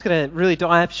Going to really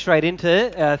dive straight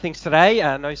into things today.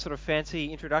 No sort of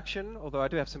fancy introduction, although I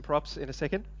do have some props in a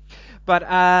second. But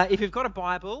if you've got a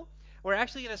Bible, we're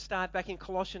actually going to start back in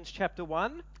Colossians chapter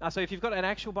 1. So if you've got an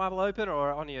actual Bible open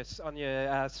or on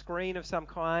your screen of some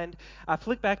kind,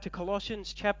 flick back to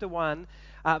Colossians chapter 1,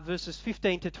 verses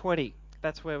 15 to 20.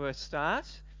 That's where we'll start.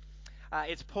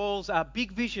 It's Paul's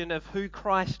big vision of who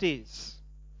Christ is.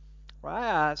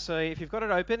 Right, so if you've got it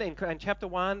open in chapter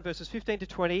 1, verses 15 to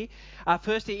 20,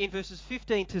 firstly in verses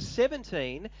 15 to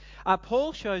 17,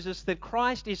 Paul shows us that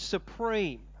Christ is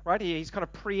supreme, right? He's kind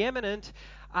of preeminent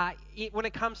when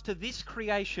it comes to this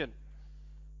creation.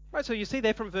 Right, so you see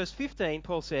there from verse 15,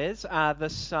 Paul says, the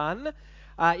Son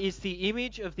is the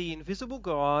image of the invisible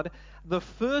God, the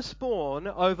firstborn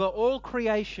over all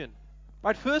creation.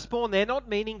 Right, firstborn there, not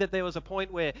meaning that there was a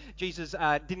point where Jesus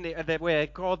where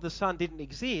God the Son didn't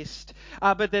exist,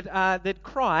 but that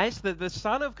Christ, the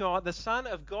Son of God,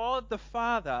 the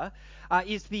Father,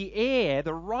 is the heir,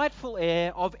 the rightful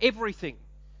heir of everything,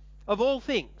 of all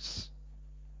things.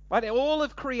 Right, all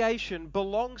of creation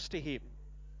belongs to Him.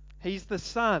 He's the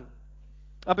Son.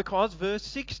 Because verse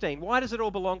 16, why does it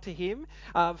all belong to Him?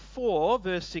 For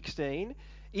verse 16,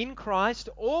 in Christ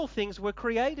all things were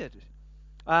created.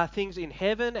 Things in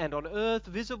heaven and on earth,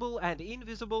 visible and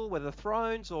invisible, whether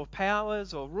thrones or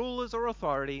powers or rulers or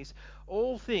authorities,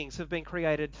 all things have been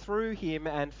created through Him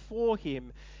and for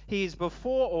Him. He is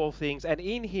before all things, and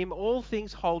in Him all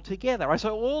things hold together. Right?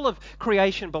 So all of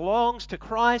creation belongs to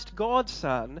Christ, God's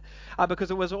Son,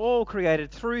 because it was all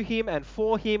created through Him and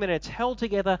for Him, and it's held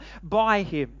together by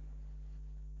Him.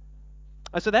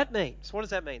 So that means, what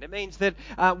does that mean? It means that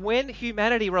when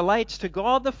humanity relates to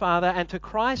God the Father and to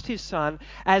Christ His Son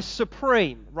as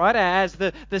supreme, right, as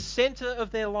the center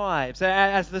of their lives,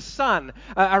 as the sun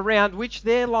around which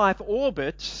their life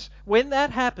orbits, when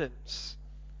that happens,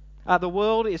 the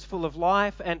world is full of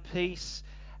life and peace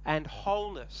and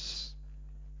wholeness.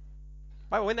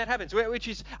 Right, when that happens, which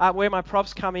is where my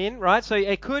props come in, right? So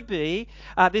it could be,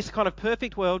 this kind of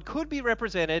perfect world could be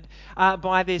represented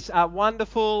by this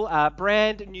wonderful,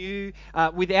 brand new,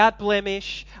 without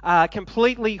blemish,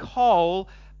 completely whole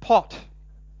pot.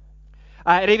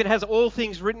 It even has all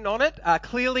things written on it.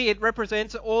 Clearly, it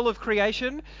represents all of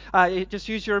creation. Just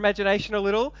use your imagination a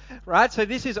little, right? So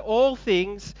this is all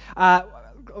things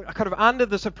kind of under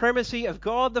the supremacy of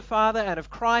God the Father and of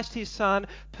Christ His Son,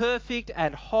 perfect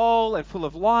and whole and full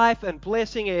of life and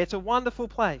blessing. It's a wonderful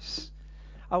place.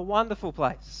 A wonderful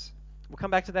place. We'll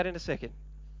come back to that in a second.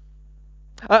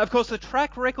 Of course, the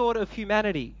track record of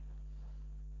humanity,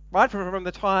 right, from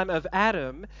the time of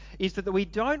Adam, is that we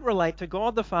don't relate to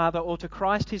God the Father or to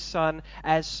Christ His Son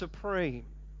as supreme.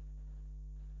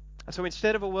 So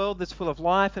instead of a world that's full of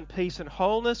life and peace and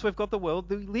wholeness, we've got the world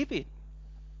that we live in.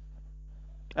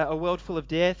 A world full of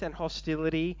death and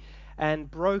hostility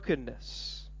and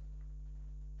brokenness.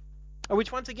 Which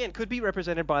once again could be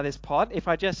represented by this pot. If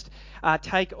I just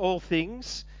take all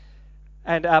things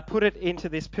and put it into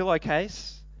this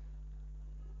pillowcase,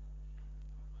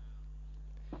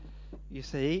 you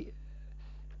see,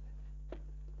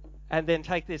 and then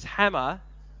take this hammer,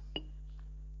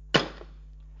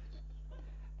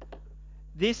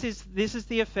 this is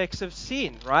the effects of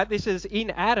sin, right? This is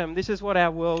in Adam, this is what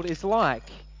our world is like.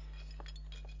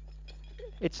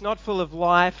 It's not full of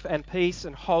life and peace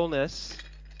and wholeness.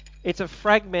 It's a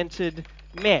fragmented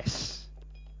mess,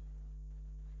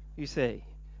 you see.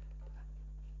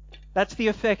 That's the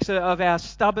effects of our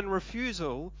stubborn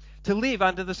refusal to live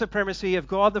under the supremacy of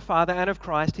God the Father and of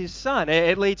Christ His Son.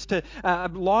 It leads to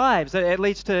lives. It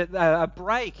leads to a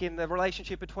break in the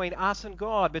relationship between us and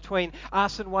God, between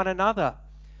us and one another.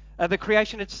 The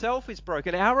creation itself is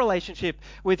broken. Our relationship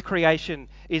with creation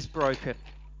is broken.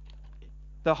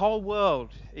 The whole world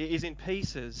is in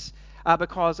pieces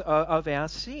because of our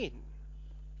sin.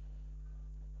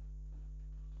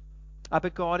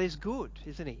 But God is good,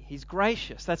 isn't He? He's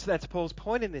gracious. That's Paul's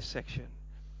point in this section.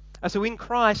 So in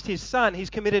Christ, His Son,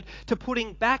 He's committed to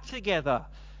putting back together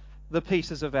the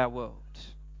pieces of our world,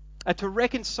 to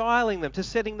reconciling them, to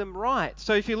setting them right.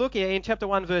 So if you look in chapter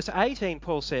 1, verse 18,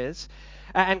 Paul says,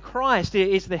 and Christ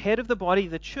is the head of the body,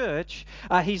 the church.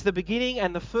 He's the beginning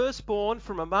and the firstborn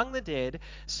from among the dead,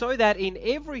 so that in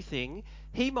everything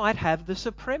He might have the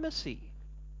supremacy.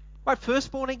 Right,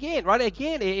 firstborn again, right?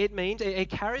 Again, it means, it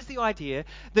carries the idea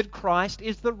that Christ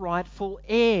is the rightful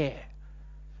heir.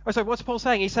 So what's Paul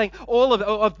saying? He's saying all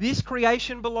of this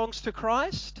creation belongs to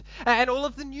Christ, and all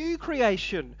of the new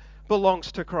creation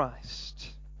belongs to Christ.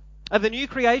 The new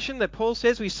creation that Paul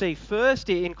says we see first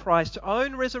in Christ's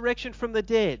own resurrection from the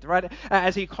dead, right,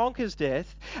 as he conquers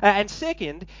death, and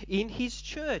second in his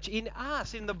church, in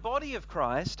us, in the body of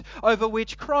Christ, over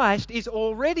which Christ is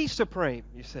already supreme,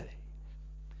 you see.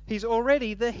 He's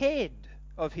already the head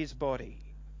of his body.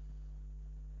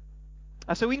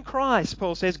 So in Christ,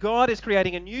 Paul says, God is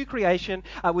creating a new creation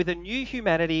with a new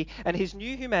humanity, and his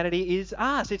new humanity is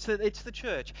us. It's the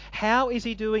church. How is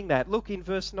he doing that? Look in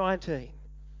verse 19.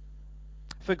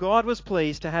 For God was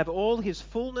pleased to have all his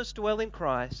fullness dwell in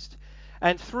Christ,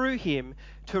 and through him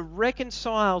to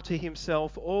reconcile to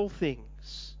himself all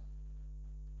things,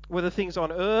 whether things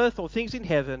on earth or things in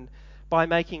heaven, by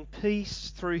making peace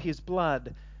through his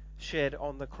blood shed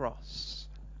on the cross.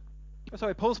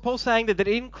 Sorry, Paul's saying that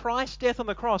in Christ's death on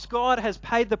the cross, God has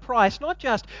paid the price, not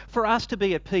just for us to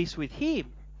be at peace with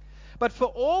him, but for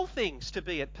all things to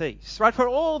be at peace, right? For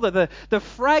all the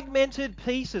fragmented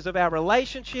pieces of our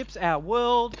relationships, our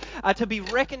world, to be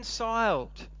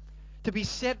reconciled, to be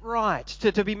set right,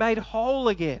 to be made whole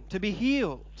again, to be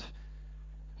healed.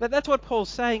 That's what Paul's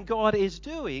saying God is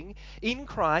doing in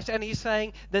Christ, and he's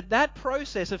saying that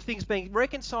process of things being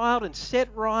reconciled and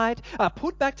set right,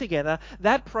 put back together,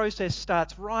 that process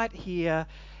starts right here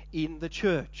in the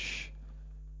church.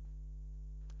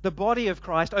 The body of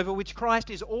Christ, over which Christ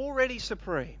is already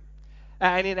supreme.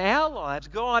 And in our lives,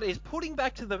 God is putting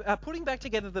back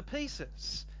together the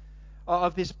pieces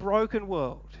of this broken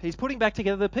world. He's putting back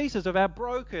together the pieces of our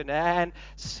broken and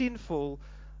sinful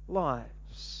lives.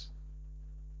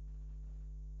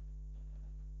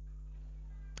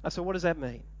 So what does that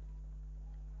mean?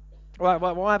 Why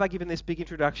have I given this big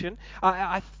introduction?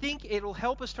 I think it'll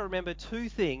help us to remember two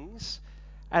things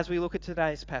as we look at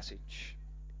today's passage.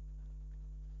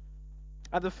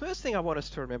 The first thing I want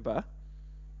us to remember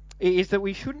is that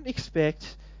we shouldn't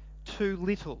expect too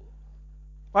little.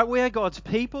 Right? We are God's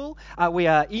people. We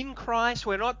are in Christ.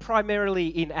 We're not primarily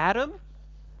in Adam.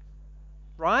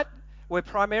 Right? We're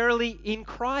primarily in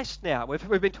Christ now.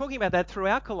 We've been talking about that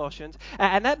throughout Colossians,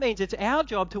 and that means it's our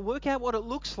job to work out what it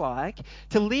looks like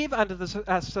to live under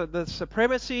the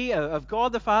supremacy of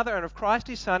God the Father and of Christ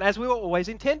His Son, as we were always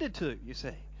intended to, you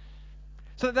see.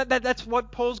 So that's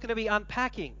what Paul's going to be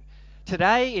unpacking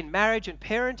today in marriage and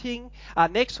parenting,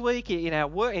 next week in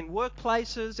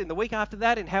workplaces, in the week after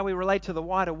that in how we relate to the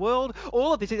wider world.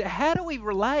 All of this is how do we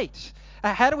relate?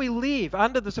 How do we live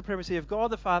under the supremacy of God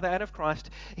the Father and of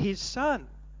Christ His Son?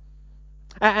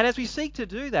 And as we seek to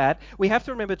do that, we have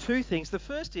to remember two things. The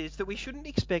first is that we shouldn't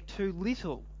expect too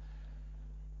little.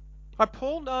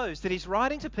 Paul knows that he's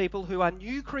writing to people who are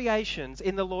new creations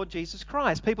in the Lord Jesus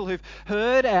Christ, people who've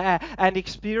heard and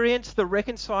experienced the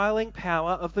reconciling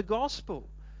power of the gospel.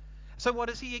 So what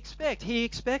does he expect? He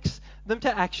expects them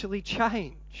to actually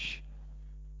change.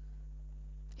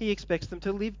 He expects them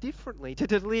to live differently,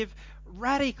 to live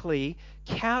radically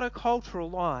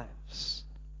countercultural lives.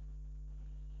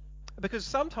 Because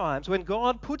sometimes when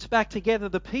God puts back together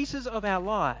the pieces of our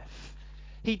life,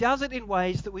 He does it in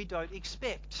ways that we don't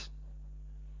expect.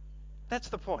 That's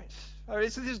the point.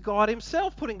 This is God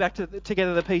Himself putting back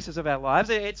together the pieces of our lives.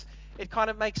 It kind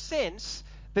of makes sense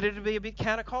that it would be a bit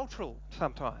countercultural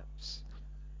sometimes.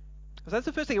 So that's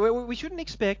the first thing. We shouldn't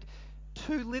expect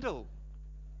too little.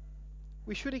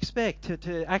 We should expect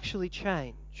to actually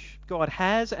change. God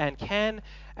has and can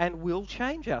and will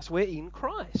change us. We're in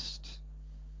Christ.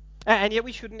 And yet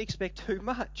we shouldn't expect too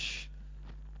much.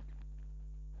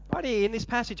 Right here in this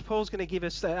passage, Paul's going to give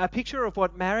us a picture of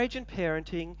what marriage and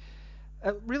parenting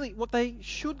really what they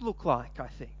should look like, I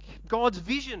think. God's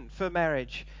vision for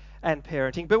marriage and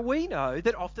parenting. But we know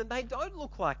that often they don't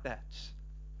look like that.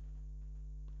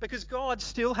 Because God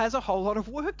still has a whole lot of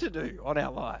work to do on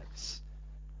our lives.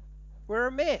 We're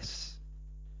a mess.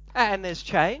 And there's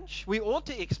change. We ought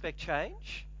to expect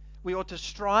change. We ought to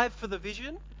strive for the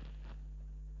vision.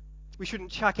 We shouldn't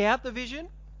chuck out the vision.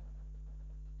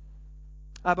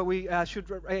 But we should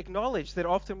acknowledge that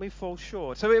often we fall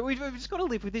short. So we've just got to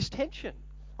live with this tension.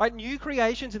 Right? New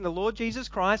creations in the Lord Jesus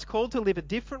Christ, called to live a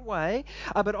different way,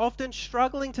 but often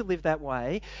struggling to live that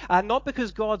way, not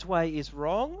because God's way is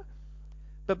wrong,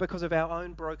 but because of our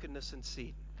own brokenness and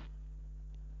sin.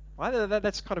 Right?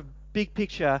 That's kind of big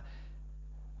picture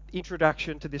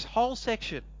introduction to this whole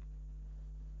section.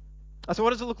 So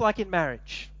what does it look like in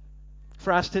marriage?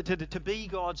 For us to be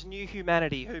God's new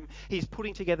humanity, whom He's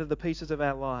putting together the pieces of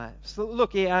our lives.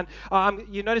 Look here,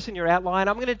 you notice in your outline,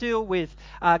 I'm going to deal with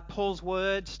Paul's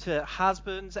words to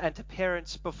husbands and to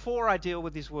parents before I deal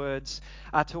with his words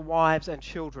to wives and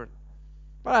children.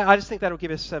 But I just think that'll give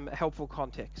us some helpful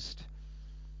context.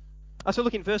 So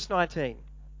look in verse 19.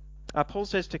 Paul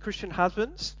says to Christian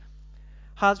husbands,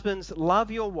 Husbands, love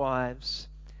your wives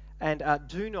and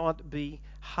do not be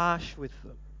harsh with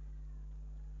them.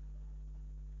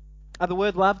 The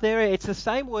word love there, it's the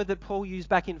same word that Paul used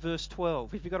back in verse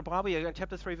 12. If you've got a Bible, you're in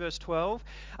chapter 3, verse 12.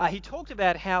 He talked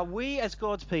about how we as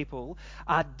God's people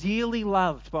are dearly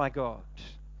loved by God.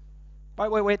 Right?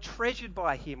 We're treasured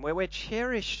by Him. We're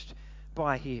cherished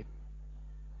by Him.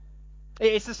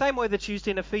 It's the same word that's used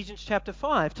in Ephesians chapter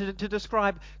 5 to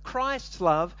describe Christ's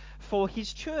love for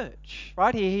His church.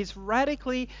 Right? His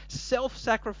radically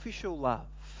self-sacrificial love.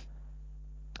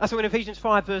 So in Ephesians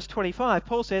 5 verse 25,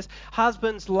 Paul says,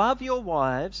 husbands, love your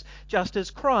wives just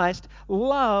as Christ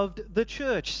loved the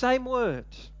church. Same word.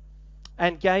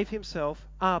 And gave himself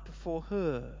up for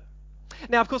her.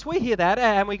 Now, of course, we hear that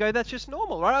and we go, that's just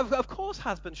normal, right? Of course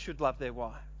husbands should love their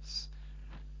wives.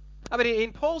 I mean,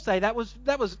 in Paul's day, that would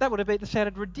have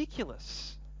sounded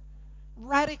ridiculous.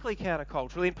 Radically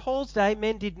countercultural. In Paul's day,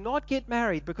 men did not get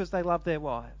married because they loved their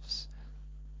wives.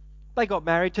 They got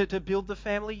married to build the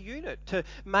family unit, to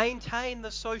maintain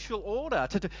the social order,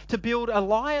 to build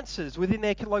alliances within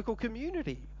their local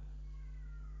community.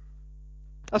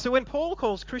 So when Paul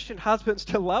calls Christian husbands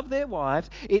to love their wives,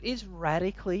 it is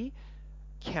radically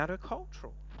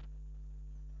countercultural.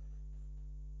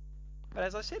 But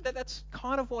as I said, that's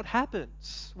kind of what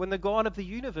happens when the God of the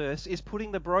universe is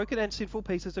putting the broken and sinful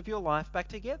pieces of your life back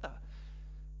together.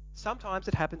 Sometimes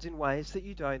it happens in ways that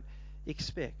you don't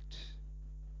expect.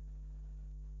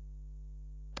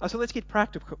 So let's get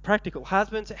practical.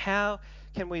 Husbands, how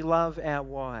can we love our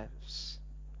wives?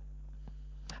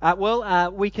 I'm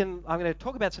going to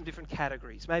talk about some different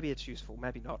categories. Maybe it's useful,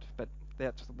 maybe not, but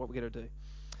that's what we're going to do.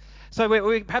 So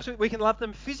perhaps we can love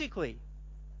them physically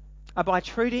by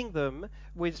treating them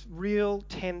with real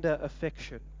tender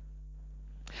affection.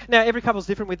 Now, every couple's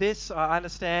different with this. I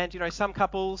understand. Some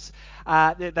couples,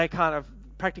 they kind of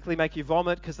practically make you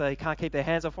vomit because they can't keep their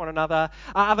hands off one another.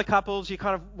 Other couples, you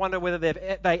kind of wonder whether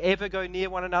they ever go near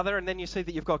one another, and then you see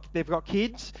that they've got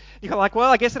kids. You're kind of like,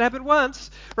 well, I guess it happened once,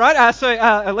 right?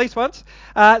 At least once.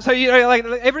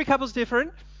 Every couple's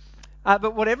different.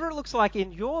 But whatever it looks like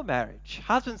in your marriage,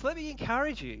 husbands, let me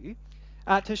encourage you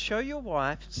to show your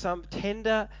wife some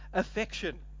tender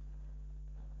affection,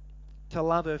 to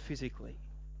love her physically,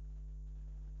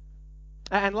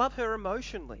 and love her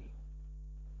emotionally.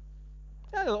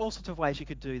 There are all sorts of ways you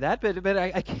could do that, but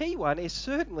a key one is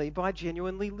certainly by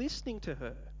genuinely listening to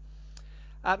her.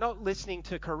 Not listening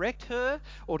to correct her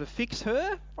or to fix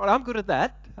her. Right, I'm good at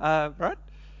that, right?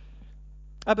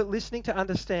 But listening to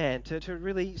understand, to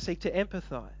really seek to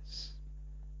empathise.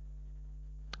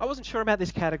 I wasn't sure about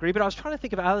this category, but I was trying to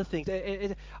think of other things.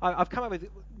 I've come up with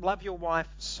love your wife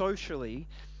socially.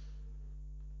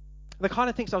 The kind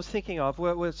of things I was thinking of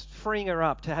was freeing her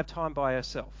up to have time by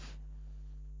herself.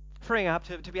 Freeing up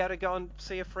to be able to go and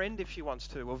see a friend if she wants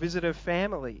to, or visit her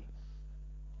family.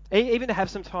 Even to have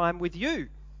some time with you.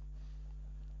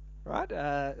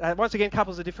 Right? Once again,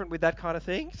 couples are different with that kind of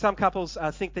thing. Some couples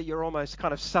think that you're almost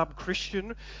kind of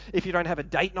sub-Christian if you don't have a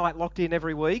date night locked in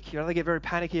every week. They get very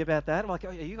panicky about that. I'm like, oh,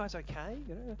 are you guys okay?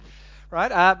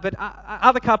 Right? But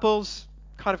other couples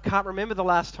kind of can't remember the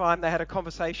last time they had a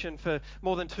conversation for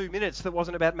more than 2 minutes that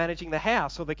wasn't about managing the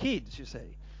house or the kids, you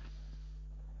see.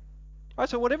 Right,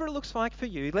 so whatever it looks like for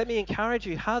you, let me encourage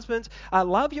you, husbands,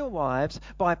 love your wives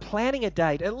by planning a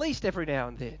date at least every now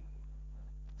and then.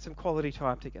 Some quality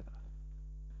time together.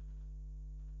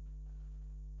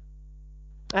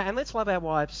 And let's love our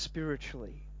wives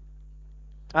spiritually.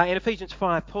 In Ephesians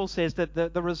 5, Paul says that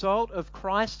the result of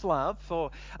Christ's love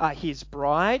for his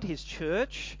bride, his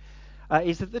church,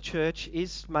 is that the church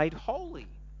is made holy.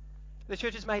 The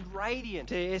church is made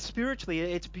radiant. Spiritually,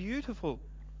 it's beautiful.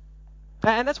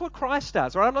 And that's what Christ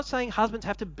does, right? I'm not saying husbands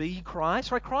have to be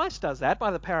Christ, right? Christ does that by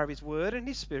the power of his word and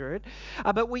his spirit.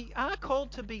 But we are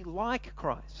called to be like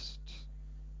Christ.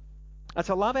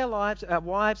 To love our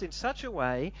wives in such a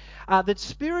way that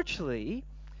spiritually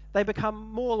they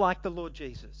become more like the Lord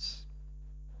Jesus.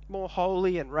 More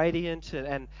holy and radiant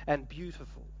and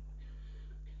beautiful.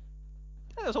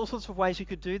 There's all sorts of ways you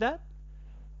could do that.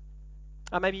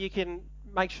 Maybe you can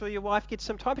make sure your wife gets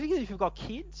some time, particularly if you've got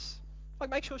kids.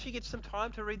 Make sure she gets some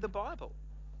time to read the Bible.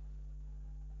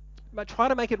 But try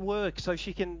to make it work so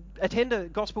she can attend a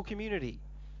gospel community,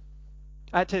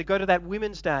 to go to that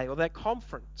Women's Day or that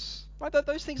conference. Right?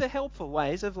 Those things are helpful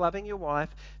ways of loving your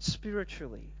wife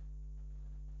spiritually.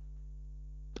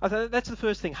 That's the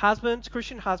first thing. Husbands,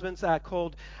 Christian husbands are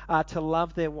called to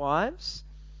love their wives.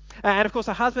 And of course,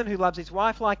 a husband who loves his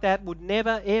wife like that would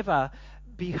never, ever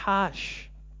be harsh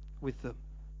with them.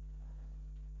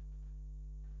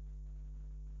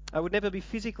 I would never be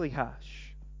physically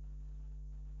harsh.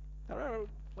 I don't know,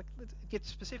 let's get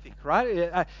specific,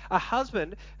 right? A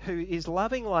husband who is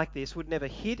loving like this would never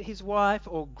hit his wife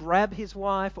or grab his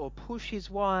wife or push his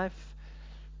wife,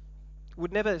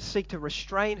 would never seek to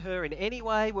restrain her in any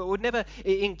way, would never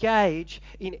engage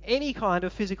in any kind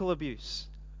of physical abuse.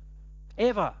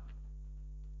 Ever.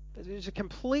 It's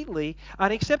completely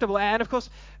unacceptable. And of course,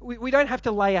 we don't have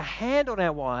to lay a hand on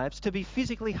our wives to be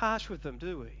physically harsh with them,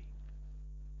 do we?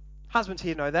 Husbands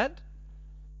here know that.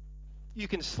 You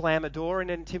can slam a door in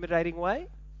an intimidating way.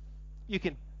 You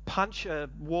can punch a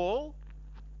wall.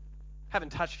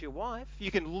 Haven't touched your wife.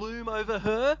 You can loom over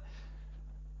her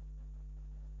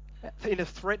in a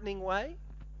threatening way.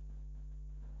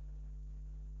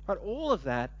 But all of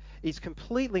that is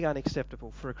completely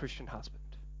unacceptable for a Christian husband.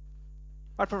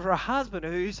 But for a husband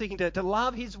who's seeking to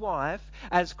love his wife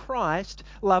as Christ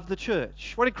loved the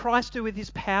church. What did Christ do with his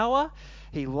power?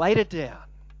 He laid it down.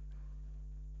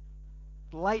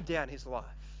 Laid down his life.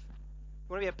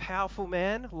 You want to be a powerful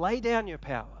man? Lay down your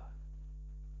power.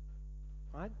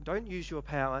 Right? Don't use your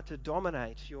power to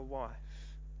dominate your wife.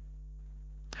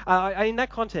 In that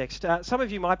context, some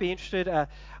of you might be interested.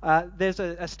 There's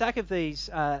a stack of these.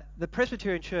 The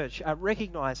Presbyterian Church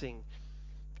recognising,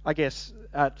 I guess,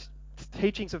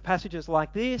 teachings of passages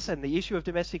like this and the issue of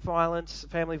domestic violence,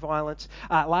 family violence.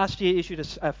 Last year issued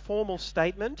a formal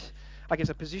statement, I guess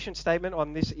a position statement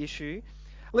on this issue.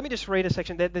 Let me just read a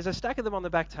section. There's a stack of them on the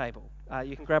back table.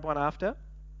 You can grab one after.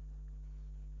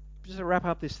 Just to wrap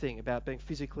up this thing about being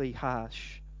physically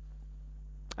harsh.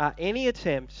 Any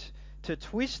attempt to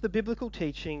twist the biblical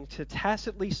teaching to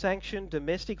tacitly sanction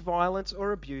domestic violence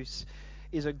or abuse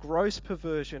is a gross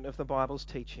perversion of the Bible's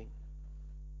teaching.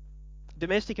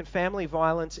 Domestic and family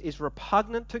violence is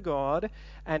repugnant to God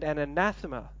and an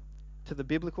anathema to the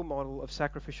biblical model of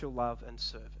sacrificial love and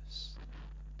service.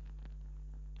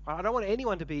 I don't want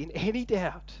anyone to be in any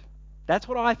doubt. That's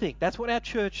what I think. That's what our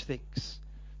church thinks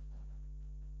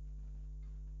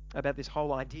about this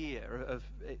whole idea of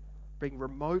being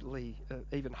remotely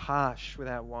even harsh with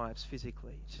our wives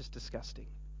physically. It's just disgusting.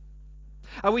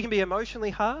 We can be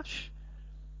emotionally harsh,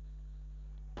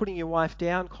 putting your wife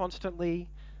down constantly,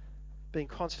 being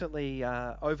constantly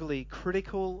overly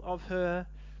critical of her,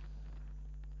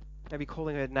 maybe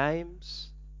calling her names.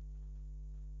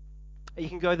 You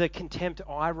can go the contempt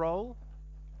eye roll.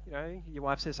 You know, your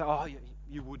wife says, "Oh,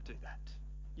 you would do that.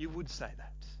 You would say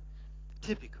that."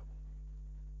 Typical.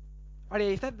 Right?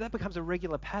 If that becomes a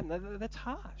regular pattern, that's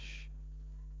harsh.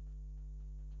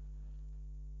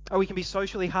 We can be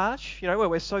socially harsh, where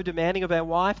we're so demanding of our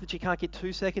wife that she can't get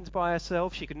 2 seconds by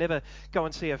herself. She could never go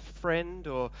and see a friend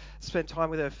or spend time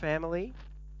with her family.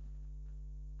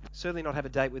 Certainly not have a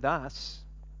date with us.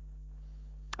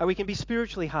 We can be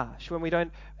spiritually harsh when we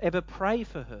don't ever pray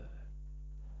for her.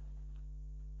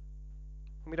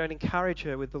 When we don't encourage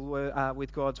her with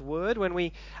with God's word. When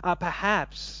we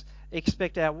perhaps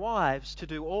expect our wives to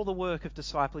do all the work of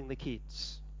discipling the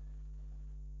kids.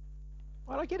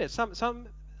 Well, I get it.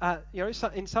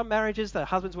 In some marriages, the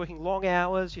husband's working long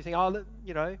hours. You think,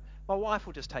 my wife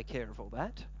will just take care of all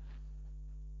that.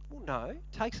 Well, no,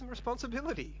 take some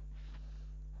responsibility.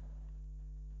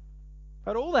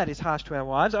 But all that is harsh to our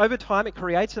wives. Over time, it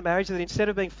creates a marriage that instead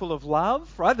of being full of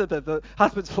love, right, the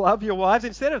husbands love your wives,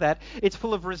 instead of that, it's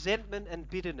full of resentment and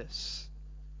bitterness.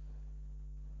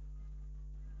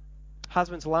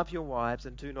 Husbands, love your wives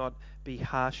and do not be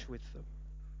harsh with them.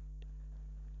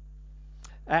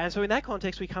 And so in that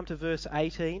context, we come to verse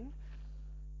 18,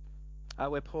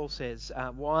 where Paul says,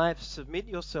 "Wives, submit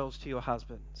yourselves to your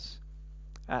husbands,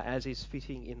 as is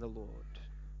fitting in the Lord."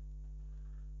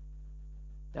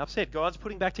 Now, I've said God's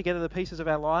putting back together the pieces of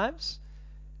our lives.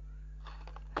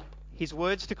 His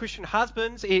words to Christian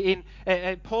husbands,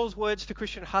 and Paul's words to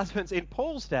Christian husbands in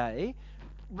Paul's day,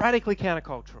 radically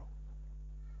countercultural.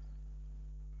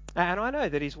 And I know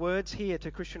that his words here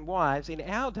to Christian wives in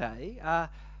our day are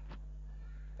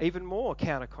even more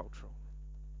countercultural.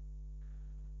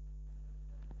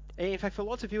 In fact, for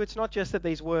lots of you, it's not just that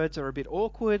these words are a bit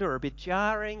awkward or a bit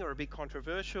jarring or a bit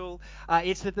controversial.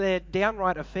 It's that they're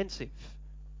downright offensive.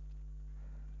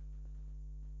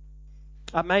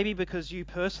 Maybe because you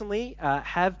personally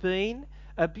have been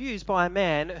abused by a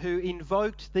man who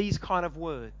invoked these kind of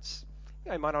words.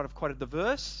 He might not have quoted the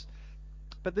verse,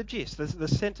 but the gist, the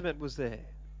sentiment was there.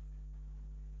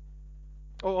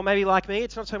 Or maybe like me,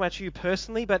 it's not so much you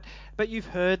personally, but you've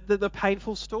heard the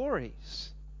painful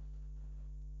stories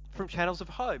from Channels of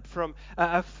Hope, from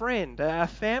a friend, a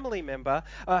family member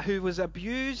who was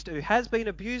abused, who has been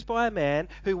abused by a man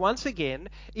who once again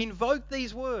invoked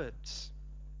these words.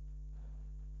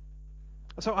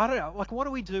 So I don't know, what do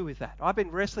we do with that? I've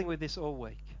been wrestling with this all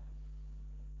week.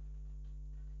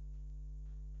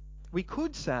 we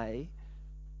could say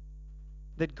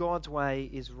that God's way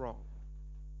is wrong.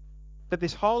 That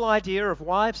this whole idea of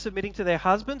wives submitting to their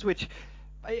husbands, which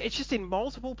it's just in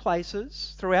multiple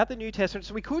places throughout the New Testament,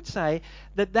 so we could say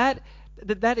that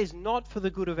is not for the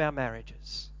good of our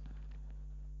marriages.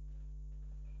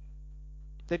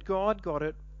 That God got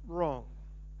it wrong.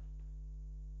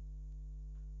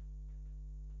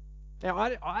 Now,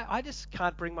 I just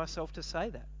can't bring myself to say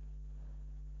that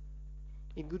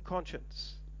in good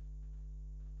conscience.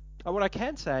 What I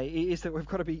can say is that we've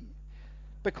got to be,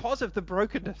 because of the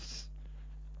brokenness,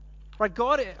 right?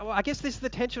 God, I guess this is the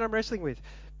tension I'm wrestling with.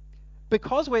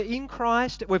 Because we're in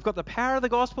Christ, we've got the power of the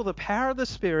gospel, the power of the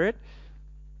Spirit,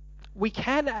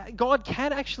 God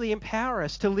can actually empower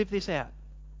us to live this out.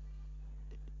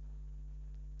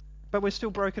 But we're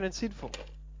still broken and sinful.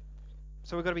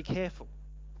 So we've got to be careful.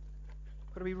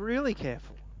 We've got to be really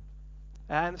careful.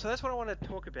 And so that's what I want to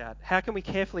talk about. How can we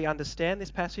carefully understand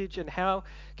this passage, and how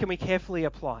can we carefully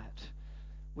apply it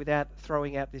without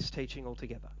throwing out this teaching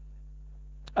altogether?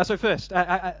 So first,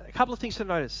 a couple of things to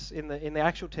notice in the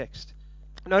actual text.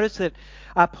 Notice that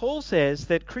Paul says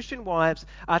that Christian wives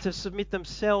are to submit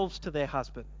themselves to their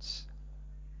husbands.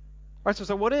 Right,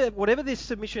 so whatever this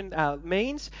submission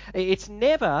means, it's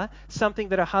never something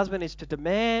that a husband is to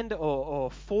demand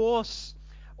or force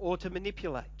or to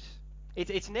manipulate.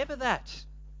 It's never that.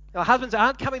 Now, husbands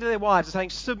aren't coming to their wives and saying,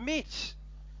 submit.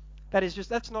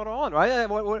 That's not on, right?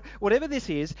 Whatever this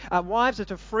is, wives are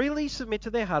to freely submit to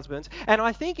their husbands, and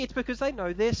I think it's because they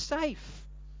know they're safe.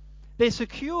 They're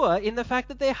secure in the fact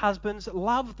that their husbands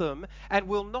love them and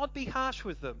will not be harsh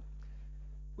with them,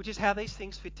 which is how these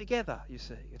things fit together, you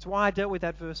see. It's why I dealt with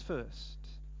that verse first.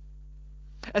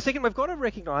 Second, we've got to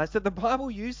recognize that the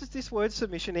Bible uses this word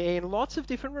submission in lots of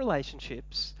different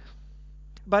relationships,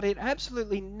 but it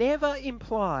absolutely never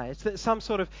implies that some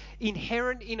sort of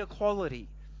inherent inequality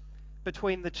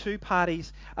between the two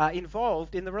parties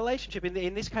involved in the relationship,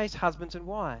 in this case, husbands and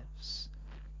wives.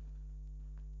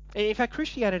 In fact,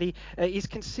 Christianity is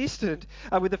consistent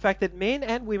with the fact that men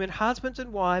and women, husbands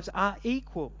and wives, are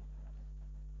equal.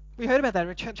 We heard about that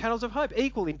in Channels of Hope.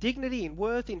 Equal in dignity, in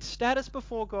worth, in status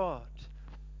before God.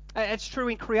 It's true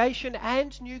in creation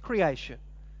and new creation.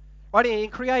 Right, in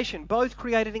creation, both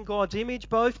created in God's image,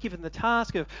 both given the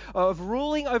task of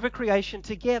ruling over creation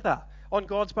together on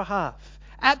God's behalf.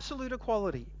 Absolute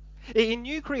equality. In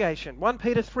new creation, 1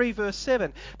 Peter 3 verse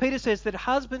 7, Peter says that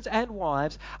husbands and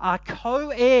wives are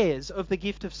co-heirs of the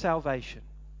gift of salvation.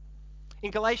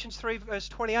 In Galatians 3 verse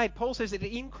 28, Paul says that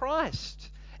in Christ,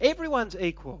 everyone's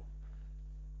equal.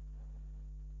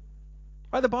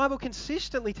 Right, the Bible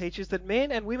consistently teaches that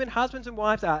men and women, husbands and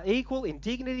wives, are equal in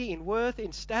dignity, in worth,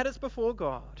 in status before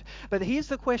God. But here's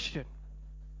the question.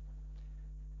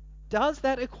 Does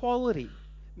that equality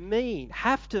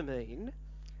have to mean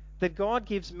that God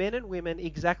gives men and women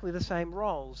exactly the same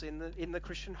roles in the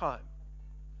Christian home?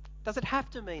 Does it have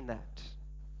to mean that?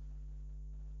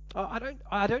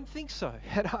 I don't think so.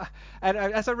 And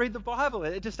as I read the Bible,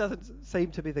 it just doesn't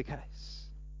seem to be the case.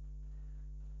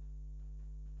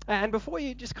 And before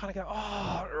you just kind of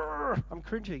go, I'm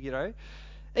cringing,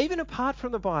 even apart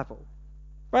from the Bible,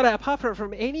 right, apart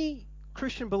from any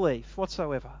Christian belief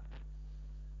whatsoever,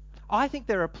 I think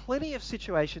there are plenty of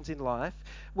situations in life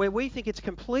where we think it's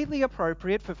completely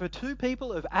appropriate for two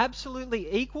people of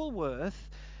absolutely equal worth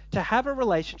to have a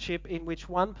relationship in which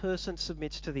one person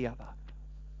submits to the other.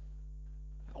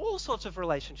 All sorts of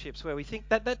relationships where we think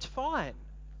that that's fine.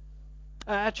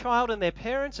 A child and their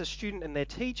parents, a student and their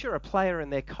teacher, a player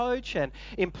and their coach, an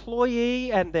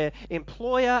employee and their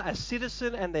employer, a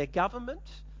citizen and their government.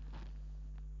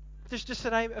 Just to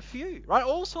name a few, right?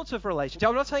 All sorts of relationships.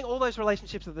 I'm not saying all those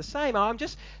relationships are the same. I'm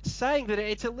just saying that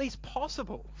it's at least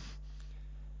possible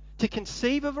to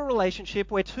conceive of a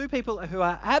relationship where two people who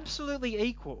are absolutely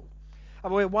equal,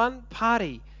 where one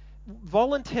party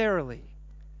voluntarily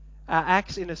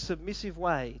acts in a submissive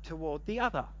way toward the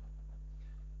other.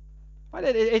 Right?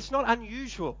 It's not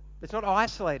unusual. It's not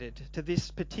isolated to this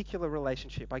particular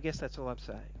relationship. I guess that's all I'm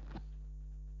saying.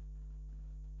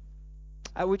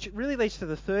 Which really leads to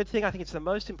the third thing. I think it's the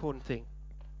most important thing.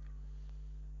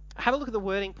 Have a look at the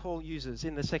wording Paul uses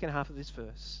in the second half of this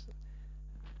verse.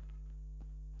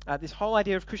 This whole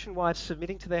idea of Christian wives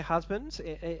submitting to their husbands,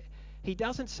 he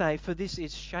doesn't say, for this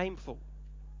is shameful.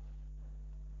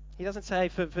 He doesn't say,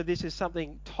 for this is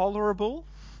something tolerable.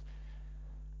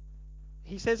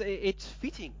 He says it's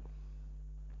fitting.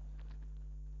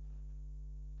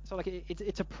 So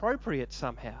it's appropriate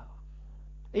somehow,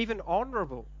 even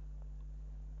honourable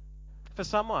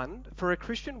for a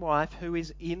Christian wife who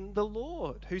is in the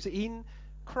Lord, who's in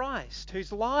Christ,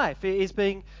 whose life is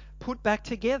being put back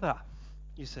together,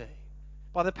 you see.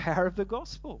 by the power of the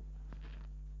gospel.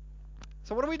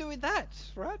 So what do we do with that,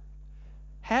 right?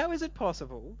 How is it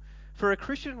possible for a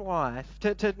Christian wife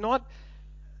to not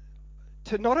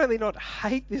only not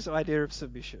hate this idea of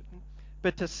submission,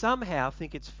 but to somehow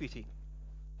think it's fitting?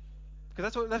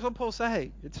 Because that's what Paul's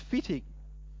saying. It's fitting.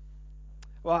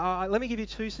 Well, let me give you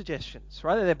two suggestions,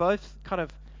 right? They're both kind of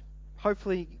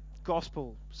hopefully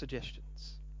gospel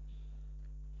suggestions.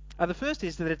 The first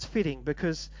is that it's fitting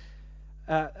because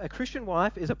a Christian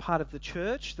wife is a part of the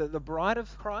church, the bride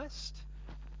of Christ.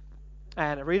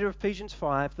 And a reader of Ephesians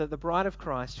 5, that the bride of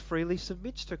Christ freely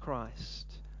submits to Christ.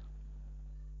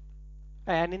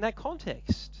 And in that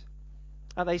context,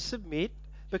 they submit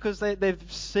because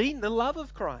they've seen the love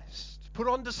of Christ put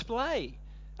on display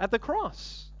at the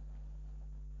cross.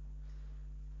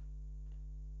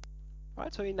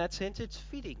 Right? So in that sense, it's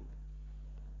fitting.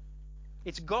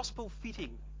 It's gospel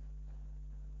fitting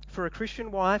for a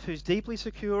Christian wife who's deeply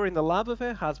secure in the love of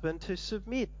her husband to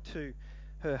submit to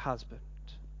her husband.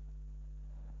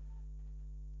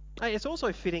 It's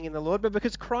also fitting in the Lord, but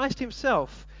because Christ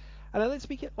himself, and let's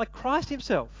be like Christ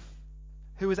himself,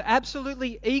 who was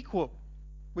absolutely equal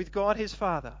with God his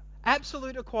Father,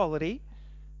 absolute equality,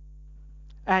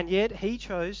 and yet he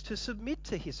chose to submit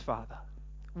to his Father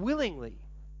willingly.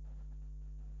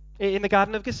 In the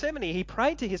Garden of Gethsemane, he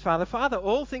prayed to his Father, Father,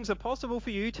 all things are possible for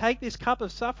you. Take this cup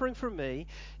of suffering from me,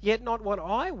 yet not what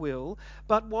I will,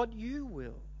 but what you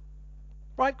will.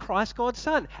 Right? Christ, God's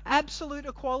Son. Absolute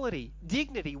equality,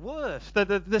 dignity, worth.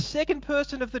 The second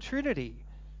person of the Trinity.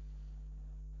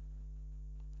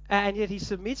 And yet he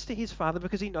submits to his Father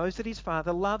because he knows that his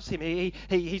Father loves him.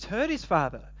 He's heard his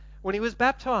Father when he was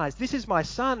baptized. This is my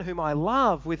Son whom I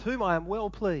love, with whom I am well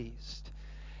pleased.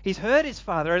 He's heard his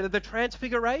Father at the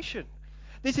Transfiguration.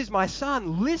 This is my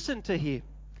Son, listen to him.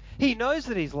 He knows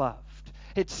that he's loved.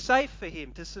 It's safe for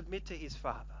him to submit to his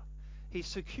Father. He's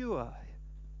secure.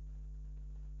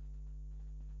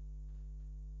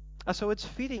 So it's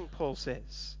fitting, Paul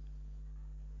says,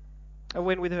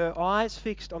 when with her eyes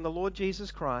fixed on the Lord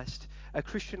Jesus Christ, a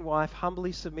Christian wife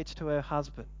humbly submits to her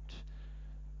husband.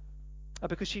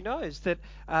 Because she knows that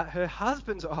her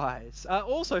husband's eyes are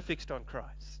also fixed on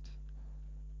Christ.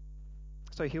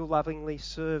 So he'll lovingly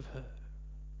serve her.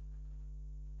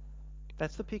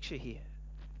 That's the picture here.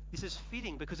 This is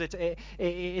fitting because it's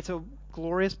a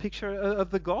glorious picture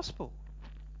of the gospel.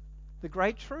 The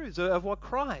great truths of what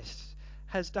Christ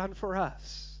has done for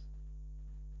us.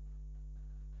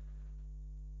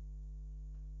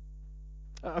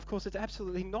 Of course, it's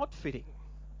absolutely not fitting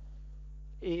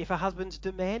if a husband's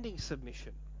demanding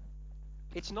submission.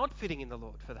 It's not fitting in the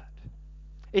Lord for that.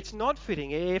 It's not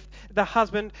fitting if the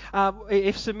husband,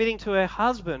 if submitting to her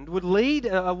husband would lead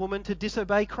a woman to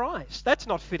disobey Christ. That's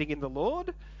not fitting in the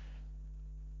Lord.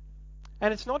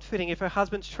 And it's not fitting if her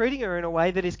husband's treating her in a way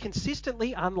that is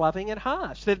consistently unloving and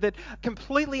harsh, that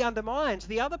completely undermines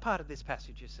the other part of this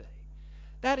passage, you see.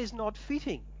 That is not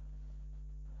fitting.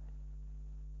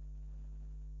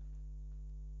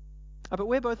 But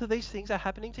where both of these things are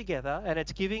happening together, and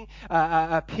it's giving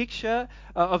a picture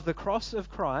of the cross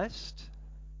of Christ,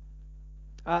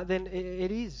 then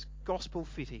it is gospel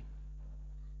fitting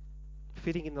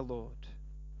in the Lord.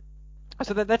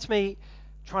 So that's me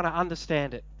trying to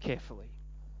understand it carefully.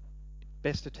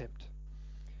 Best attempt.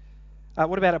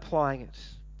 What about applying it?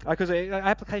 Because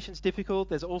application's difficult.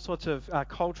 There's all sorts of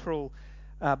cultural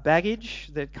baggage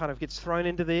that kind of gets thrown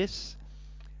into this.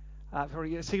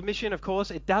 For submission, of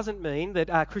course, it doesn't mean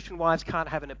that Christian wives can't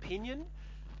have an opinion.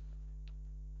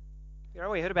 You know,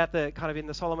 we heard about the kind of in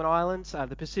the Solomon Islands,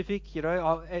 the Pacific. You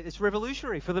know, it's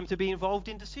revolutionary for them to be involved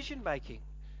in decision making,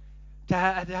 to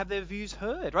have their views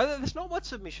heard. Right? That's not what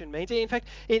submission means. In fact,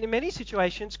 in many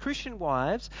situations, Christian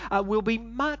wives will be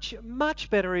much, much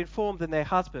better informed than their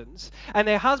husbands, and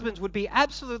their husbands would be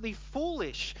absolutely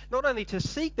foolish not only to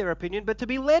seek their opinion but to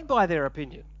be led by their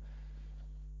opinion.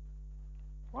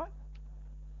 Right?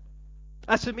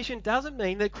 Submission doesn't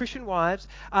mean that Christian wives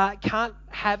can't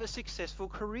have a successful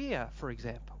career, for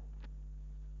example.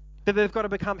 That they've got to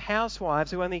become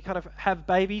housewives who only kind of have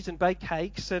babies and bake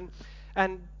cakes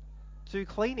and do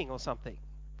cleaning or something.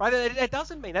 Right? It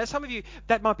doesn't mean that. Some of you,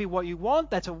 that might be what you want.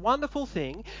 That's a wonderful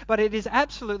thing. But it is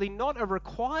absolutely not a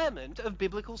requirement of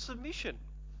biblical submission.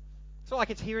 It's not like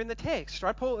it's here in the text,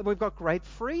 right? Paul, we've got great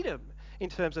freedom in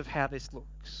terms of how this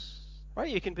looks. Right?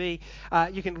 You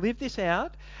can live this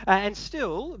out and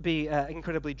still be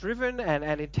incredibly driven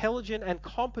and intelligent and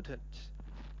competent.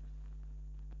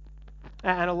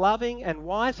 And a loving and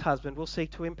wise husband will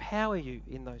seek to empower you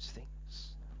in those things.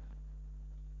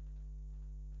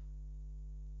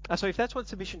 So if that's what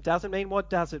submission doesn't mean, what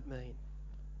does it mean?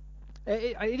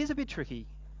 It is a bit tricky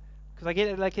Because I get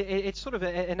it, like it's sort of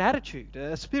an attitude,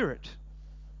 a spirit.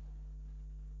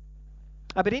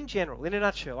 But in general, in a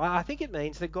nutshell, I think it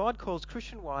means that God calls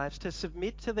Christian wives to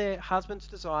submit to their husband's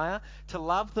desire, to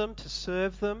love them, to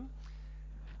serve them.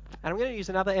 And I'm going to use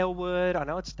another L word. I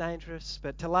know it's dangerous,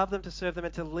 but to love them, to serve them,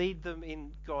 and to lead them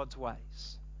in God's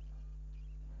ways.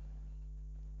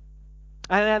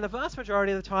 And the vast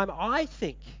majority of the time, I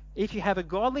think, if you have a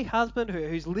godly husband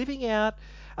who's living out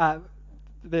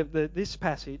this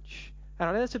passage, and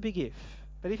I know that's a big if,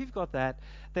 but if you've got that,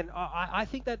 then I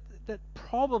think that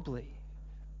probably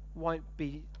won't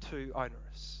be too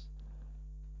onerous.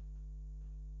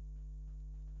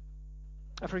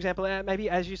 For example, maybe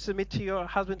as you submit to your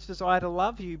husband's desire to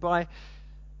love you by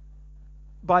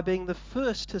being the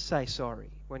first to say sorry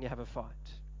when you have a fight.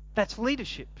 That's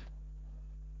leadership.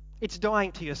 It's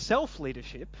dying to yourself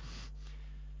leadership,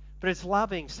 but it's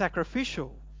loving,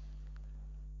 sacrificial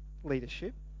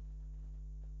leadership.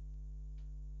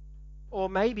 Or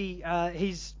maybe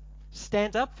he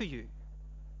stands up for you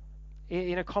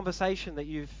in a conversation that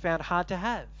you've found hard to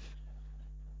have.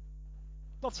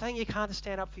 Not saying you can't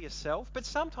stand up for yourself, but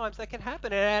sometimes that can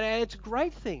happen, and it's a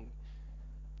great thing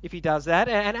if he does that.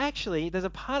 And actually, there's a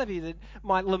part of you that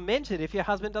might lament it if your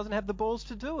husband doesn't have the balls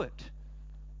to do it.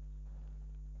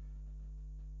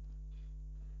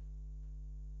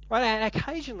 Right, and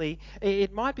occasionally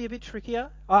it might be a bit trickier.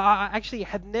 I actually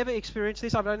had never experienced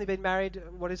this. I've only been married,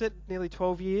 nearly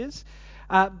 12 years.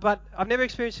 But I've never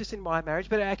experienced this in my marriage.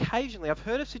 But occasionally I've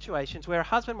heard of situations where a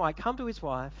husband might come to his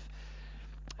wife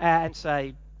and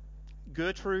say,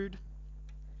 Gertrude,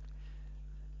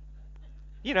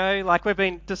 like we've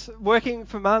been working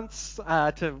for months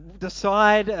to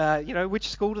decide, which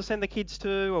school to send the kids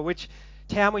to or which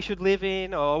town we should live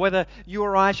in or whether you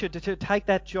or I should to take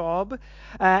that job.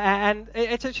 And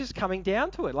it's just coming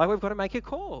down to it. Like we've got to make a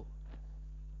call.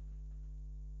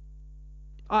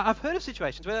 I've heard of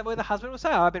situations where the husband will say,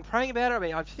 I've been praying about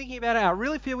it, I'm thinking about it, I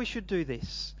really feel we should do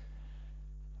this.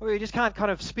 We just can't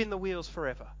kind of spin the wheels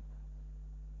forever.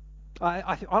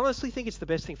 I honestly think it's the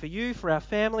best thing for you, for our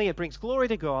family. It brings glory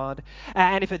to God.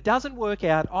 And if it doesn't work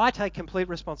out, I take complete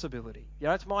responsibility.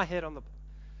 It's my head on the...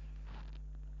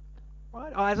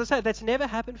 Right? As I said, that's never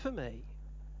happened for me.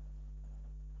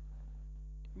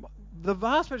 The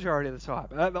vast majority of the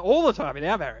time, all the time in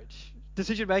our marriage,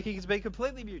 decision making has been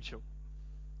completely mutual.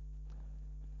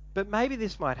 But maybe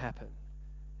this might happen.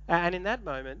 And in that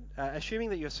moment, assuming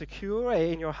that you're secure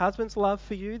in your husband's love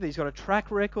for you, that he's got a track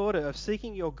record of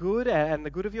seeking your good and the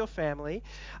good of your family,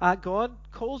 God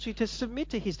calls you to submit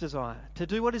to his desire, to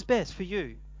do what is best for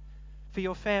you, for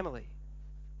your family,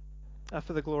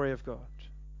 for the glory of God.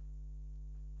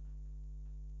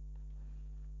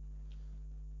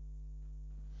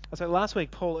 So last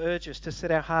week, Paul urged us to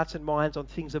set our hearts and minds on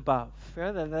things above.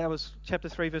 That was chapter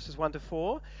 3, verses 1 to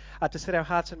 4, to set our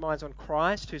hearts and minds on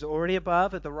Christ, who's already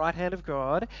above at the right hand of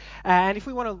God. And if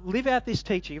we want to live out this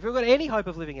teaching, if we've got any hope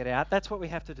of living it out, that's what we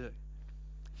have to do.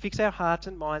 Fix our hearts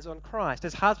and minds on Christ.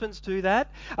 As husbands do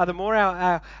that, the more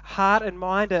our heart and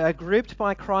mind are gripped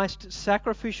by Christ's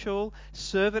sacrificial,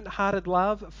 servant-hearted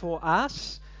love for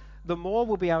us, the more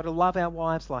we'll be able to love our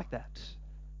wives like that.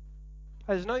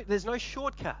 There's no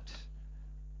shortcut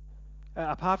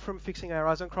apart from fixing our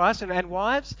eyes on Christ. And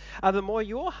wives, the more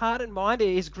your heart and mind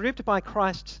is gripped by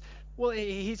Christ's,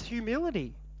 his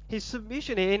humility, his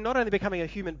submission in not only becoming a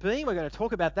human being, we're going to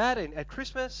talk about that at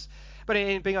Christmas, but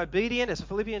in being obedient, as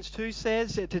Philippians 2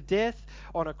 says, to death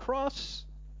on a cross.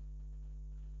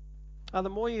 The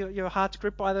more your heart's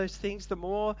gripped by those things, the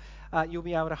more you'll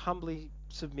be able to humbly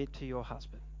submit to your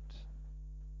husband.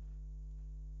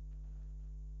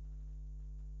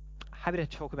 Happy to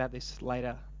talk about this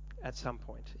later at some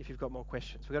point if you've got more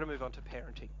questions. We've got to move on to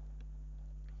parenting.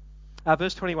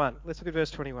 Verse 21. Let's look at verse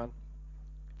 21.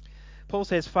 Paul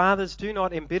says, Fathers, do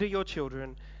not embitter your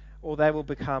children or they will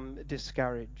become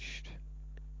discouraged.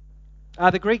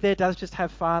 The Greek there does just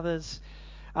have fathers,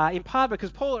 in part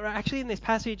because Paul, actually in this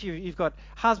passage, you've got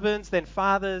husbands, then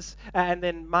fathers, and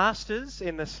then masters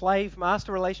in the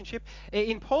slave-master relationship.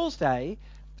 In Paul's day,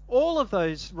 all of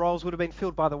those roles would have been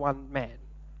filled by the one man.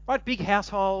 Right, big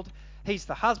household, he's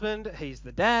the husband, he's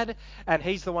the dad, and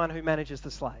he's the one who manages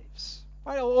the slaves.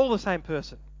 Right, all the same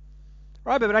person.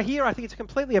 Right, but here I think it's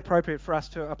completely appropriate for us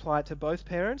to apply it to both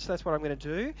parents. That's what I'm going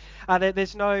to do.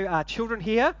 There's no children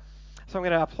here, so I'm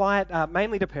going to apply it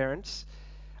mainly to parents,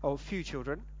 or few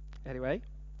children, anyway.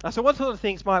 So what sort of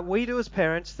things might we do as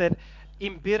parents that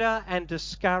embitter and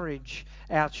discourage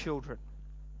our children?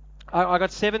 I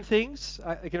got 7 things.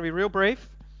 They're going to be real brief.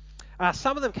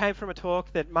 Some of them came from a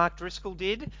talk that Mark Driscoll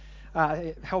did,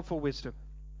 Helpful Wisdom.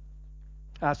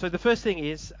 So the first thing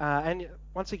is, and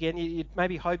once again, you'd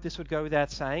maybe hope this would go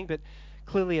without saying, but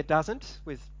clearly it doesn't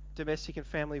with domestic and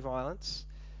family violence.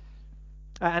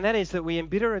 And that is that we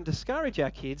embitter and discourage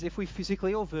our kids if we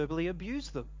physically or verbally abuse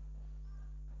them.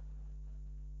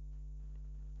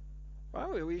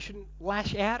 Right? We shouldn't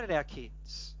lash out at our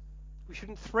kids. We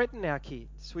shouldn't threaten our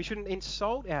kids. We shouldn't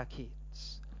insult our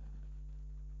kids.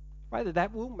 Right?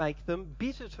 That will make them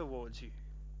bitter towards you.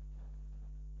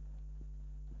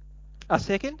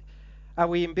 Second,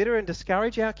 we embitter and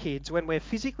discourage our kids when we're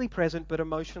physically present but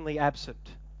emotionally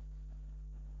absent.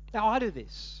 Now, I do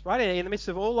this, right? In the midst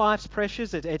of all life's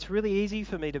pressures, it's really easy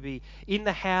for me to be in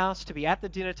the house, to be at the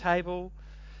dinner table.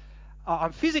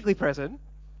 I'm physically present,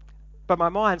 but my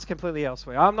mind's completely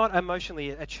elsewhere. I'm not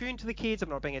emotionally attuned to the kids. I'm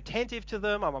not being attentive to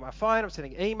them. I'm on my phone. I'm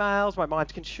sending emails. My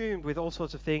mind's consumed with all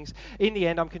sorts of things. In the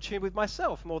end, I'm consumed with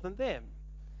myself more than them.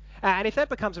 And if that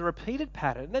becomes a repeated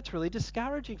pattern, that's really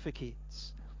discouraging for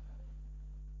kids.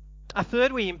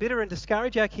 Third, we embitter and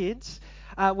discourage our kids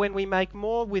when we make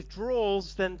more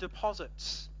withdrawals than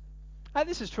deposits.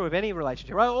 This is true of any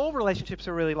relationship, right? All relationships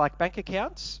are really like bank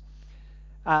accounts.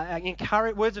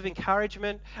 Words of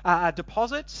encouragement,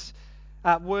 deposits,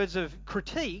 words of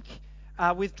critique,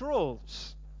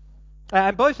 withdrawals.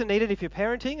 And both are needed if you're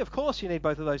parenting. Of course, you need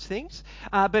both of those things.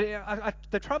 But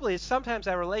the trouble is sometimes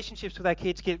our relationships with our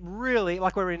kids get really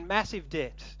like we're in massive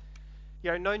debt.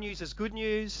 No news is good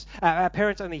news. Our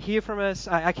parents only hear from us.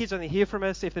 Our kids only hear from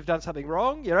us if they've done something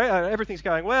wrong. Everything's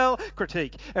going well,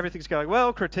 critique. Everything's going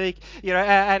well, critique.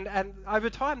 And over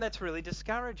time, that's really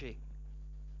discouraging.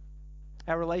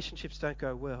 Our relationships don't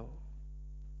go well.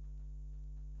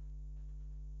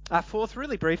 Fourth,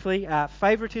 really briefly,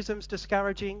 favoritism's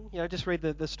discouraging. Just read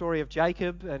the story of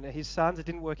Jacob and his sons. It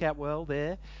didn't work out well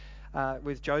there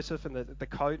with Joseph and the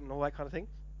coat and all that kind of thing.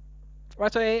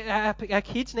 Right, so our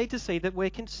kids need to see that we're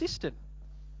consistent,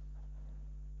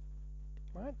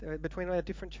 right, between our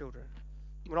different children.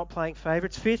 We're not playing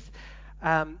favourites. Fifth,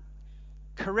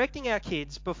 correcting our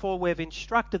kids before we've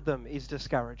instructed them is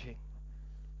discouraging.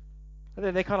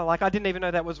 They're kind of like, I didn't even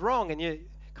know that was wrong, and you're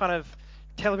kind of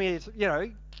telling me,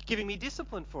 giving me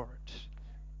discipline for it.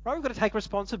 Right, we've got to take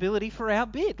responsibility for our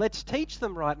bit. Let's teach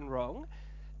them right and wrong,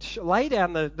 lay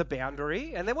down the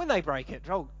boundary, and then when they break it,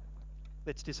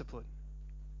 let's discipline.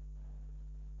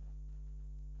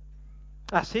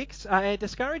 Six, it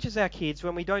discourages our kids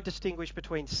when we don't distinguish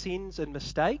between sins and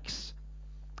mistakes.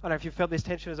 I don't know if you've felt this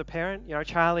tension as a parent.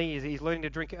 Charlie, he's learning to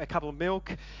drink a cup of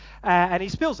milk, and he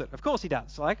spills it. Of course he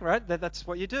does, right? That's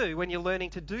what you do. When you're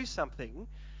learning to do something,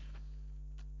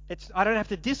 I don't have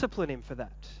to discipline him for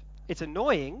that. It's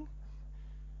annoying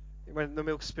when the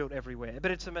milk's spilled everywhere,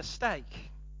 but it's a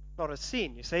mistake, not a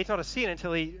sin. You see, it's not a sin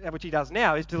until which he does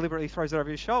now, is deliberately throws it over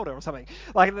his shoulder or something.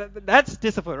 Like, that's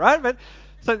discipline, right?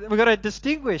 So we've got to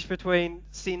distinguish between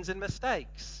sins and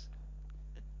mistakes.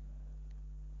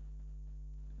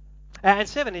 And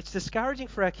 7, it's discouraging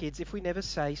for our kids if we never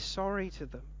say sorry to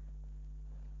them.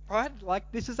 Right?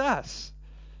 Like, this is us.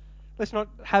 Let's not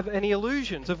have any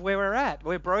illusions of where we're at.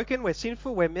 We're broken, we're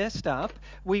sinful, we're messed up.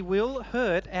 We will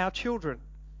hurt our children.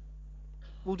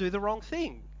 We'll do the wrong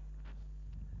thing.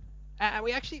 And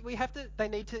they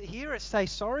need to hear us say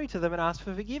sorry to them and ask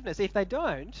for forgiveness. If they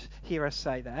don't hear us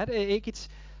say that, it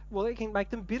can make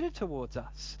them bitter towards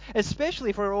us, especially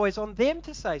if we're always on them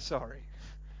to say sorry,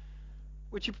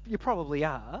 which you probably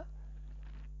are,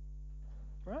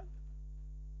 right?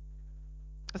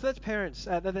 So that's parents.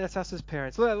 That's us as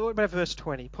parents. Look about verse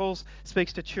 20. Paul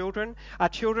speaks to children.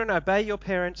 Children, obey your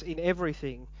parents in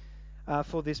everything,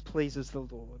 for this pleases the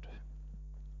Lord.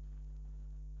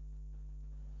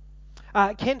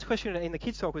 Ken's question in the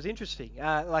kids' talk was interesting,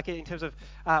 like in terms of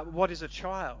what is a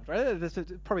child, right? That's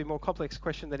probably a more complex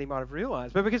question than he might have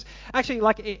realised. But because actually,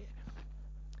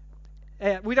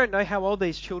 we don't know how old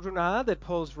these children are that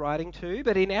Paul's writing to,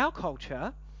 but in our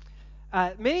culture,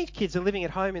 many kids are living at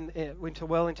home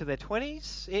into their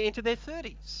 20s, into their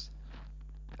 30s.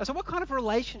 So what kind of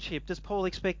relationship does Paul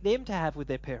expect them to have with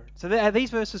their parents? Are these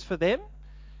verses for them?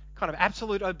 Kind of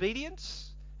absolute obedience?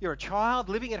 You're a child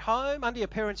living at home under your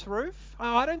parents' roof?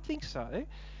 Oh, I don't think so.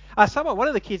 One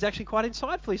of the kids actually quite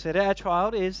insightfully said our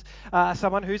child is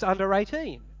someone who's under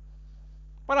 18.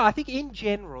 Well, I think in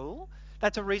general,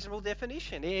 that's a reasonable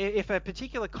definition. If a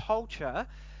particular culture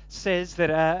says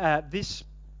that this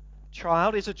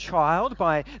child is a child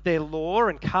by their law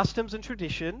and customs and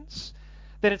traditions,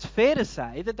 then it's fair to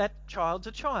say that child's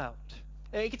a child.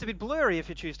 It gets a bit blurry if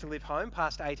you choose to live home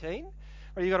past 18,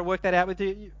 or you've got to work that out with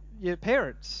your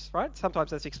parents, right?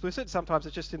 Sometimes that's explicit, sometimes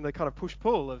it's just in the kind of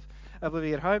push-pull of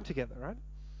living at home together, right?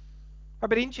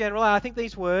 But in general, I think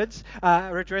these words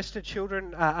are addressed to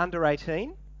children under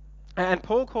 18, and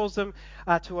Paul calls them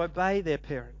to obey their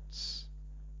parents.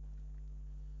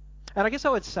 And I guess I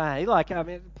would say,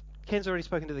 Ken's already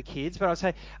spoken to the kids, but I would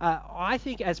say, I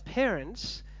think as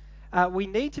parents, we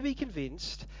need to be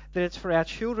convinced that it's for our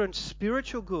children's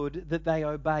spiritual good that they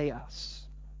obey us.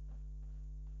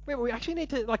 We actually need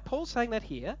to, like Paul's saying that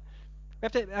here, we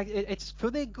have to, it's for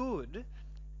their good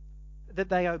that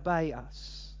they obey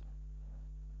us.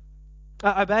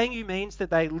 Obeying you means that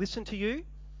they listen to you,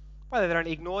 whether they don't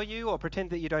ignore you or pretend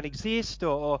that you don't exist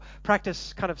or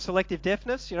practice kind of selective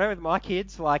deafness. You know, with my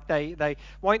kids, like they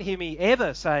won't hear me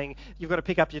ever saying, you've got to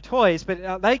pick up your toys,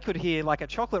 but they could hear like a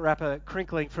chocolate wrapper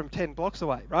crinkling from 10 blocks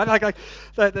away, right? Like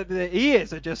the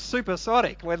ears are just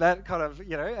supersonic when that kind of,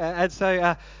 and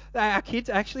so our kids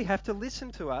actually have to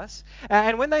listen to us.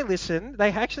 And when they listen,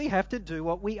 they actually have to do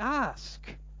what we ask.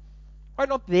 Right,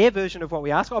 not their version of what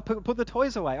we ask. Put the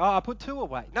toys away. I put 2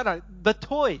 away. No, the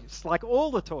toys, like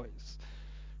all the toys.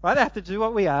 Right, they have to do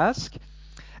what we ask.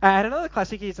 And another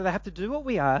classic is that they have to do what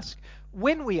we ask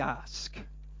when we ask.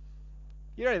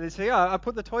 They say, I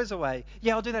put the toys away.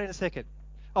 Yeah, I'll do that in a second.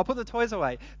 I'll put the toys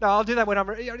away. No, I'll do that when I'm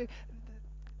ready.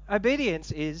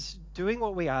 Obedience is doing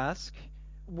what we ask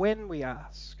when we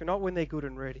ask, not when they're good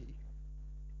and ready.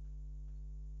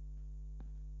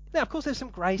 Now, of course, there's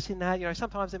some grace in that.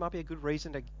 Sometimes there might be a good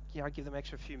reason to, give them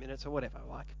extra few minutes or whatever.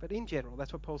 But in general,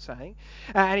 that's what Paul's saying.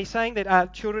 And he's saying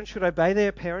that children should obey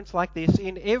their parents like this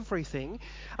in everything,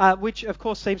 which, of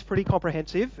course, seems pretty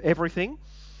comprehensive, everything.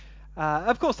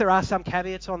 Of course, there are some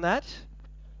caveats on that.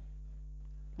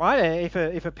 Right?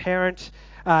 If a parent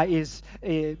is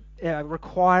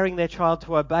requiring their child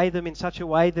to obey them in such a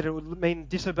way that it would mean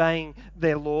disobeying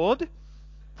their Lord,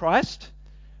 Christ,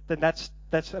 then that's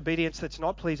obedience that's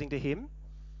not pleasing to him.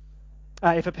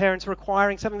 If a parent's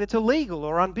requiring something that's illegal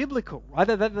or unbiblical,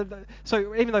 right?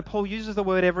 So even though Paul uses the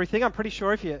word everything, I'm pretty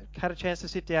sure if you had a chance to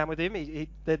sit down with him,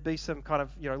 there'd be some kind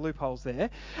of loopholes there.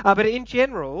 But in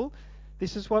general,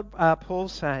 this is what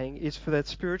Paul's saying is for the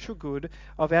spiritual good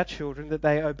of our children, that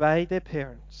they obey their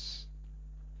parents.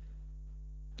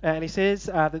 And he says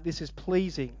that this is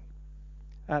pleasing,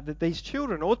 that these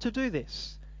children ought to do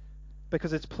this,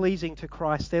 because it's pleasing to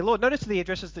Christ their Lord. Notice that he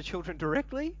addresses the children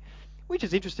directly, which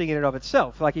is interesting in and of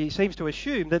itself. Like, he seems to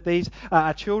assume that these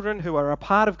are children who are a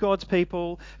part of God's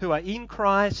people, who are in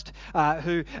Christ,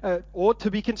 who ought to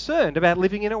be concerned about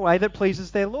living in a way that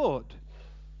pleases their Lord.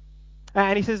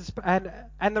 And he says,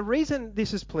 and the reason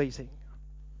this is pleasing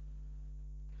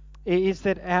is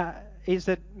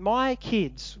that my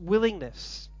kids'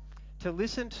 willingness to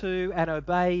listen to and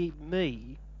obey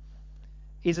me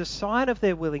is a sign of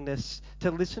their willingness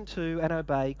to listen to and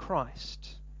obey Christ.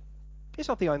 It's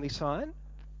not the only sign,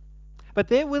 but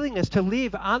their willingness to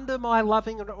live under my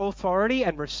loving authority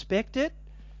and respect it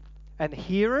and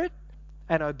hear it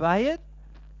and obey it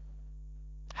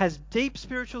has deep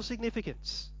spiritual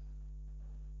significance.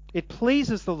 It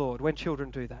pleases the Lord when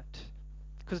children do that,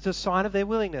 because it's a sign of their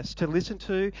willingness to listen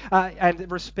to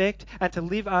and respect and to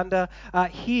live under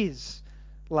His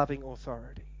loving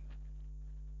authority.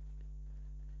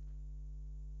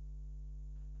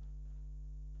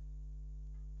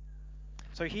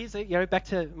 So here's back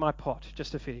to my pot,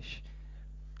 just to finish.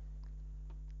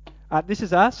 This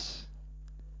is us,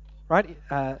 right?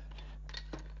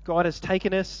 God has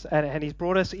taken us and He's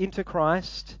brought us into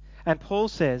Christ. And Paul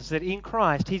says that in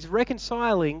Christ He's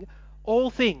reconciling all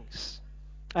things.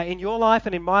 In your life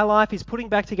and in my life, He's putting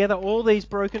back together all these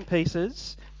broken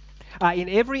pieces in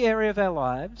every area of our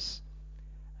lives,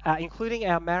 including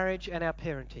our marriage and our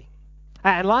parenting.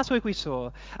 And last week we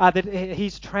saw that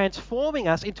He's transforming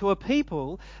us into a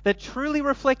people that truly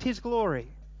reflect His glory.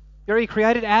 He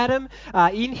created Adam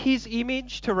in His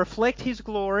image to reflect His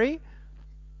glory.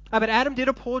 But Adam did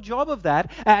a poor job of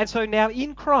that. And so now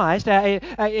in Christ,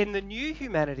 in the new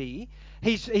humanity,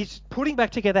 He's putting back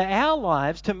together our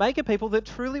lives to make a people that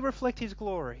truly reflect His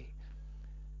glory,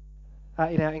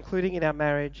 including in our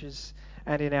marriages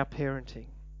and in our parenting.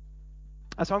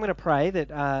 So I'm going to pray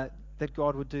that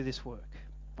God would do this work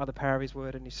by the power of His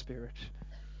Word and His Spirit.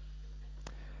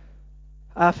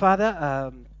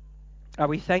 Father,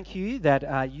 we thank You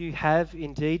that You have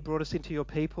indeed brought us into Your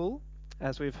people,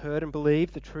 as we've heard and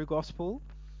believed the true gospel,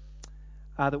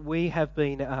 that we have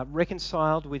been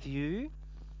reconciled with You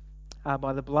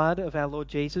by the blood of our Lord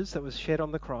Jesus that was shed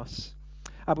on the cross.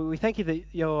 But we thank You that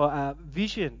Your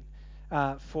vision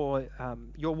for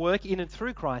Your work in and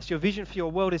through Christ, Your vision for Your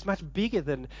world is much bigger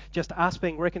than just us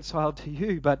being reconciled to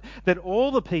You, but that all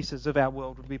the pieces of our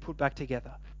world would be put back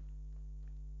together.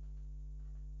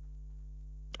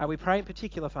 We pray in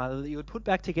particular, Father, that you would put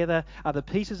back together the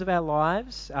pieces of our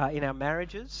lives in our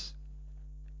marriages.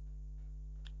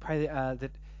 Pray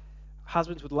that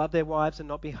husbands would love their wives and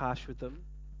not be harsh with them.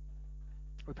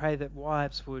 We pray that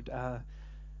wives would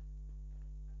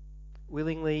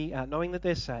willingly, knowing that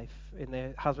they're safe in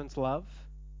their husband's love,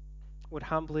 would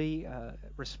humbly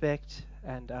respect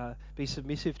and be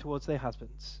submissive towards their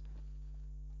husbands.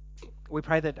 We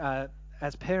pray that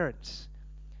as parents,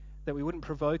 that we wouldn't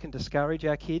provoke and discourage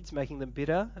our kids, making them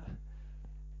bitter.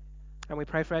 And we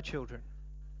pray for our children,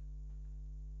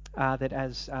 that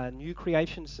as new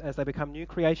creations, as they become new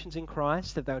creations in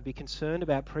Christ, that they would be concerned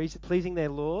about pleasing their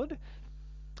Lord,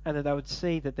 and that they would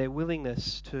see that their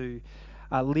willingness to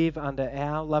live under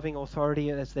our loving authority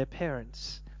as their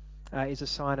parents is a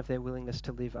sign of their willingness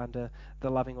to live under the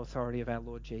loving authority of our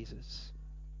Lord Jesus.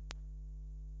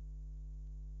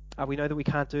 We know that we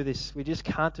can't do this. We just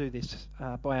can't do this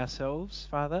by ourselves,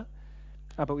 Father.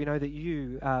 But we know that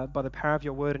you, by the power of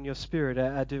your word and your spirit,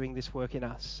 are doing this work in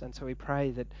us. And so we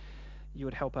pray that you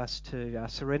would help us to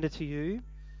surrender to you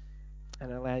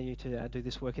and allow you to do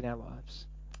this work in our lives.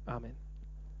 Amen.